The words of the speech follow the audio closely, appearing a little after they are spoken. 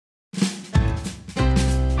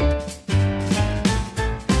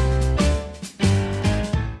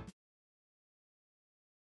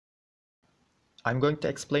I'm going to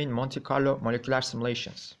explain Monte Carlo molecular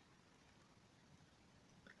simulations.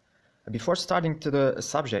 Before starting to the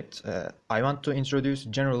subject, I want to introduce a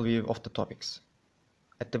general view of the topics.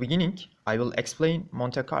 At the beginning, I will explain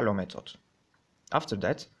Monte Carlo method. After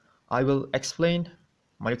that, I will explain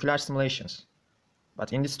molecular simulations.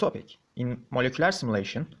 But in this topic, in molecular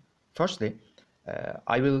simulation, firstly,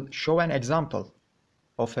 I will show an example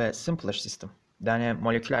of a simpler system than a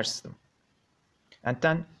molecular system. And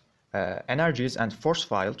then energies and force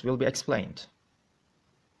field will be explained.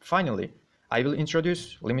 Finally, I will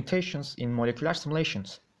introduce limitations in molecular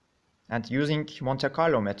simulations and using Monte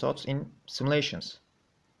Carlo methods in simulations.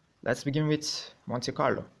 Let's begin with Monte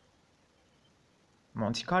Carlo.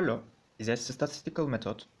 Monte Carlo is a statistical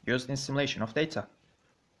method used in simulation of data.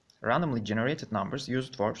 Randomly generated numbers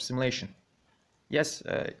used for simulation. Yes,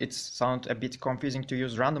 it sounds a bit confusing to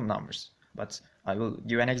use random numbers, but I will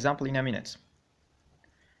give an example in a minute.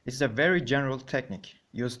 It is a very general technique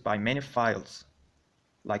used by many fields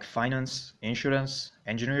like finance, insurance,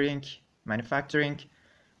 engineering, manufacturing,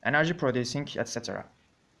 energy producing, etc.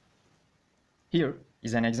 Here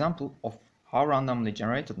is an example of how randomly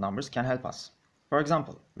generated numbers can help us. For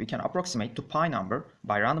example, we can approximate to pi number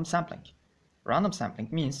by random sampling. Random sampling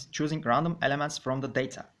means choosing random elements from the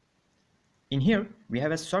data. In here, we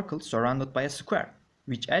have a circle surrounded by a square,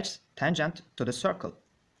 which acts tangent to the circle,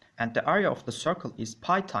 and the area of the circle is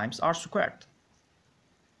pi times r squared.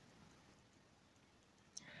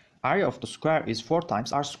 Area of the square is 4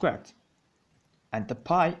 times r squared, and the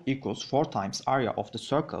pi equals 4 times area of the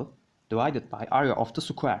circle divided by area of the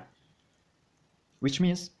square. Which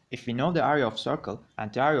means, if we know the area of circle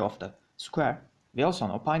and the area of the square, we also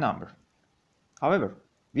know pi number. However,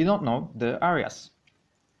 we don't know the areas.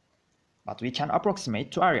 But we can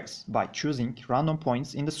approximate to areas by choosing random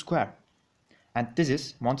points in the square. And this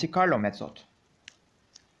is Monte Carlo method.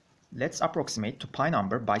 Let's approximate to pi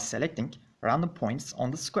number by selecting random points on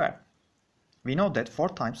the square. We know that 4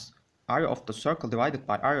 times area of the circle divided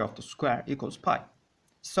by area of the square equals pi.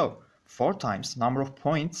 So 4 times number of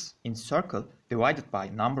points in circle divided by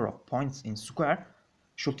number of points in square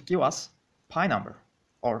should give us pi number,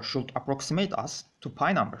 or should approximate us to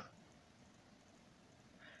pi number.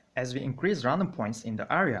 As we increase random points in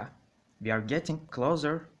the area, we are getting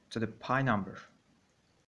closer to the pi number.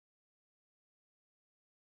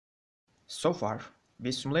 So far,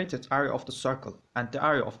 we simulated area of the circle and the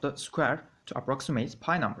area of the square to approximate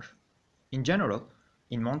pi number. In general,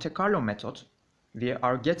 in Monte Carlo method, we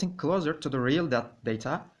are getting closer to the real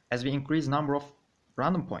data as we increase number of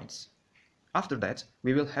random points. After that,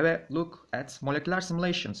 we will have a look at molecular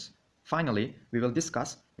simulations. Finally, we will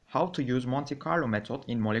discuss how to use Monte Carlo method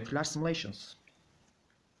in molecular simulations.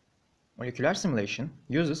 Molecular simulation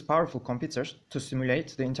uses powerful computers to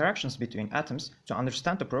simulate the interactions between atoms to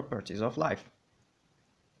understand the properties of life.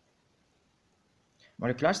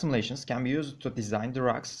 Molecular simulations can be used to design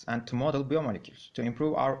drugs and to model biomolecules to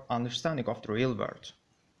improve our understanding of the real world.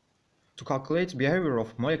 To calculate behavior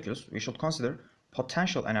of molecules, we should consider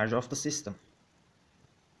potential energy of the system.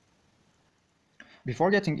 Before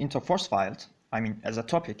getting into force field, as a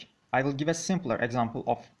topic, I will give a simpler example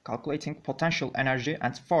of calculating potential energy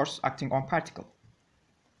and force acting on particle.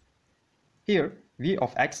 Here, V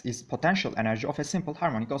of x is potential energy of a simple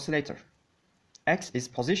harmonic oscillator. X is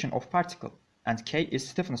position of particle, and k is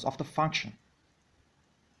stiffness of the function.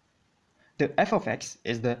 The f of x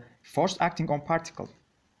is the force acting on particle.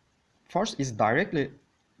 Force is directly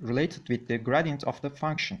related with the gradient of the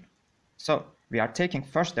function. So, we are taking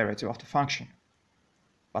first derivative of the function.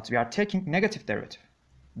 But we are taking negative derivative,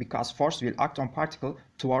 because force will act on particle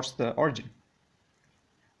towards the origin.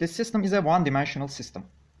 This system is a one-dimensional system.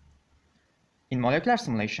 In molecular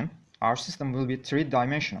simulation, our system will be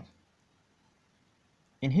three-dimensional.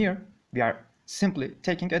 In here, we are simply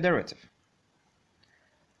taking a derivative.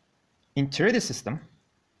 In 3D system,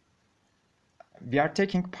 we are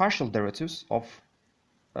taking partial derivatives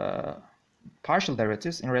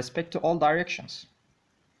in respect to all directions.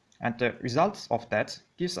 And the result of that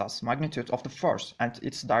gives us magnitude of the force and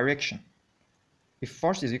its direction. If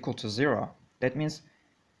force is equal to 0, that means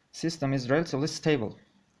system is relatively stable.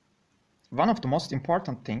 One of the most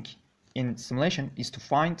important things in simulation is to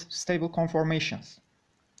find stable conformations.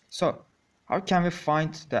 So, how can we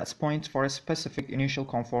find that point for a specific initial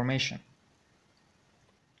conformation?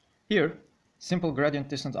 Here, simple gradient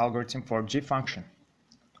descent algorithm for g function.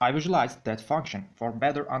 I visualized that function for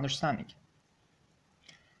better understanding.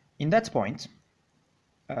 In that point,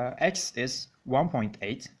 x is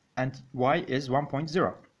 1.8 and y is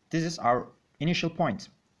 1.0. This is our initial point.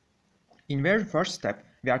 In very first step,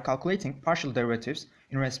 we are calculating partial derivatives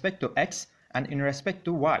in respect to x and in respect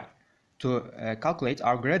to y to calculate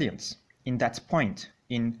our gradients in that point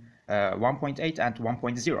in 1.8 and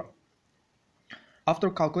 1.0. After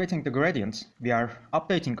calculating the gradient, we are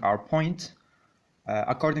updating our point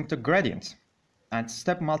according to gradient and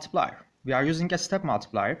step multiplier. We are using a step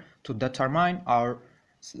multiplier to determine our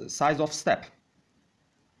size of step.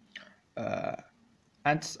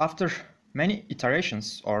 And after many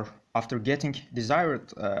iterations, or after getting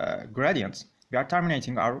desired gradients, we are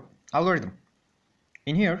terminating our algorithm.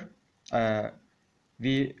 In here,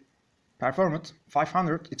 we performed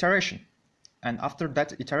 500 iteration, and after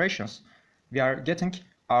that iterations, we are getting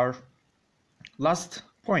our last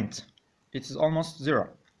point. It is almost 0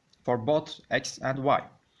 for both x and y.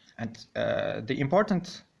 And the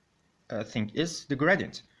important thing is the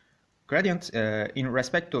gradient. Gradient in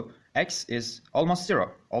respect to x is almost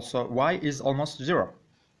 0. Also, y is almost 0.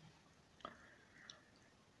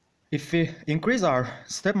 If we increase our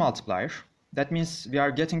step multiplier, that means we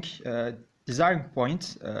are getting desired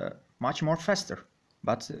point much more faster.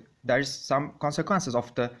 But there is some consequences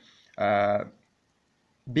of the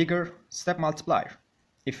bigger step multiplier.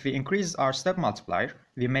 If we increase our step multiplier,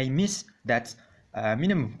 we may miss that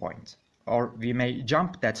minimum point, or we may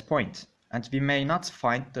jump that point, and we may not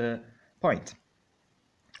find the point.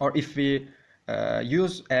 Or if we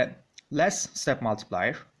use a less step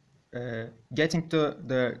multiplier, getting to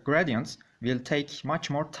the gradients will take much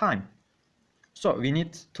more time. So we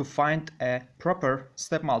need to find a proper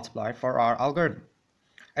step multiplier for our algorithm.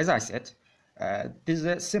 As I said, this is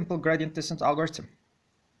a simple gradient descent algorithm.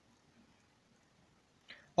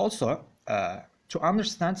 Also, to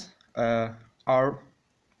understand our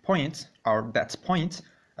point, that point,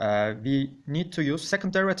 we need to use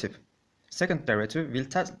second derivative. Second derivative will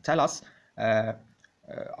tell us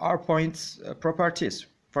our point's properties.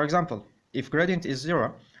 For example, if gradient is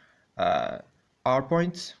 0, our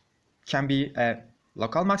point can be a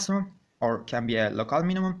local maximum or can be a local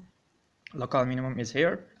minimum. Local minimum is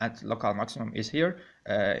here and local maximum is here.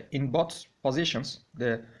 In both positions,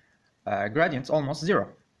 the gradient is almost 0,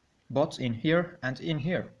 both in here and in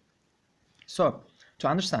here. So, to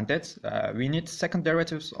understand that, we need second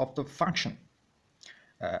derivatives of the function.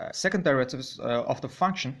 Second derivatives of the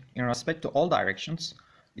function in respect to all directions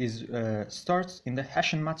is stored in the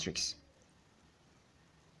Hessian matrix.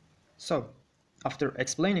 So, after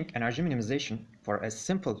explaining energy minimization for a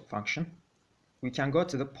simple function, we can go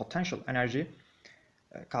to the potential energy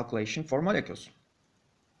calculation for molecules.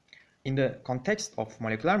 In the context of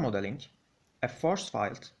molecular modeling, a force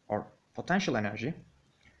field or potential energy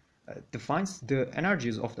defines the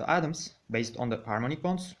energies of the atoms based on the harmonic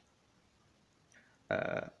bonds,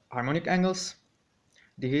 harmonic angles,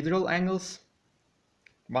 dihedral angles,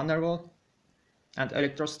 van der Waals, and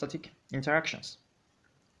electrostatic interactions.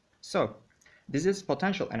 So, this is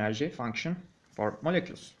potential energy function for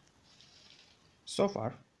molecules. So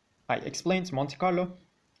far, I explained Monte Carlo,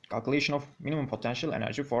 calculation of minimum potential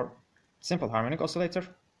energy for simple harmonic oscillator,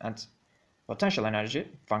 and potential energy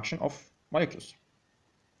function of molecules.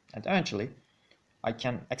 And eventually, I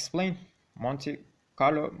can explain Monte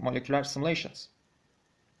Carlo molecular simulations.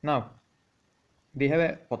 Now, we have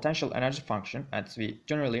a potential energy function, and we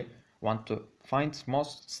generally want to find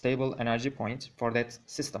most stable energy point for that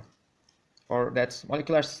system, for that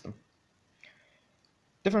molecular system.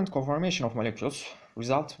 Different conformation of molecules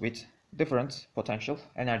result with different potential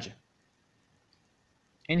energy.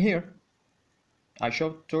 In here, I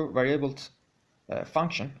showed two variables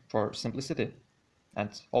function for simplicity, and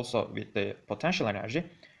also with the potential energy.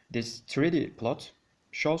 This 3D plot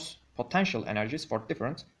shows potential energies for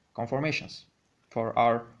different conformations for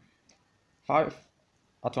our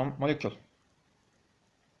 5-atom molecule.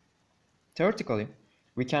 Theoretically,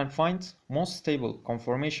 we can find most stable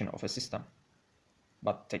conformation of a system,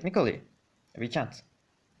 but technically we can't,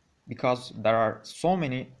 because there are so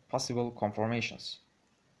many possible conformations.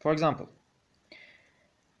 For example,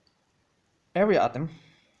 every atom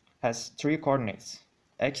has 3 coordinates,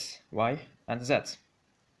 x, y, and z.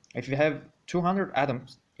 If we have 200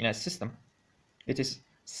 atoms in a system, it is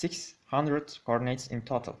 600 coordinates in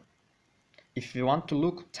total. If we want to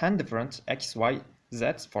look 10 different x, y,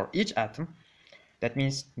 z for each atom, that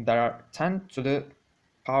means there are 10 to the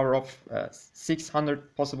power of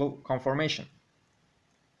 600 possible conformation.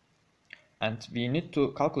 And we need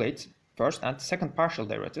to calculate first and second partial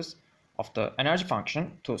derivatives of the energy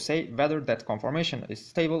function to say whether that conformation is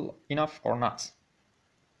stable enough or not.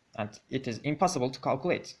 And it is impossible to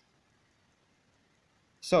calculate.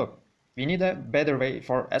 So, we need a better way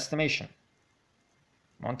for estimation.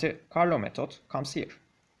 Monte Carlo method comes here.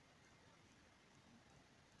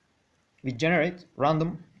 We generate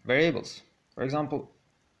random variables. For example,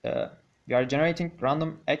 we we are generating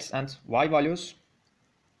random x and y values,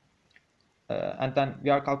 and then we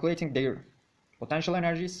are calculating their potential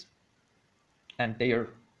energies and their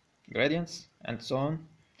gradients and so on,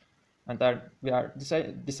 and then we are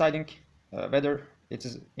deciding whether it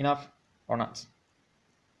is enough or not.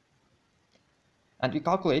 And we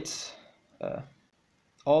calculate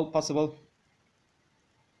all possible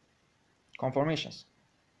conformations.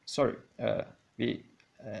 We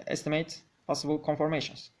estimate possible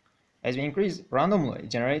conformations. As we increase randomly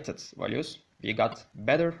generated values, we got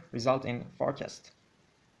better result in forecast.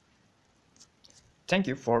 Thank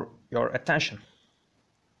you for your attention.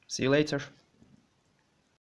 See you later.